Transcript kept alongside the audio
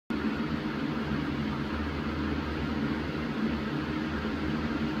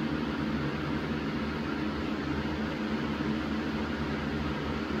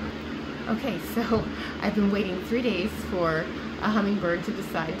Okay, so I've been waiting 3 days for a hummingbird to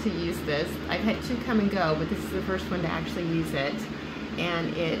decide to use this. I've had two come and go, but this is the first one to actually use it.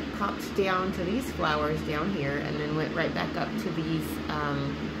 And it popped down to these flowers down here and then went right back up to these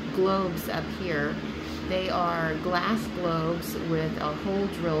globes up here. They are glass globes with a hole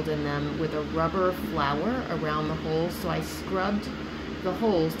drilled in them with a rubber flower around the holes. So I scrubbed the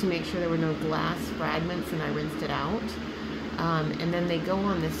holes to make sure there were no glass fragments, and I rinsed it out. And then they go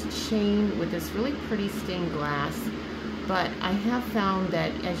on this chain with this really pretty stained glass. But I have found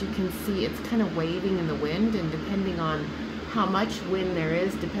that, as you can see, it's kind of waving in the wind, and depending on how much wind there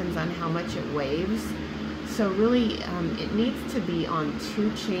is depends on how much it waves. So really it needs to be on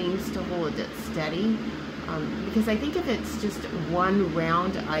two chains to hold it steady, because I think if it's just one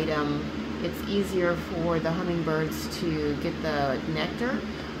round item, it's easier for the hummingbirds to get the nectar.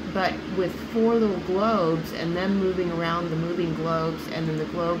 But with four little globes and them moving around the moving globes, and then the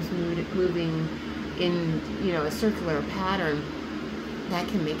globes moving in, you know, a circular pattern, that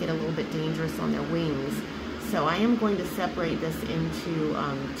can make it a little bit dangerous on their wings. So I am going to separate this into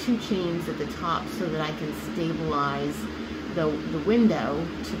two chains at the top so that I can stabilize the window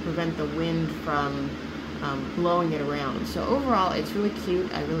to prevent the wind from blowing it around. So overall, it's really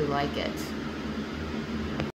cute. I really like it.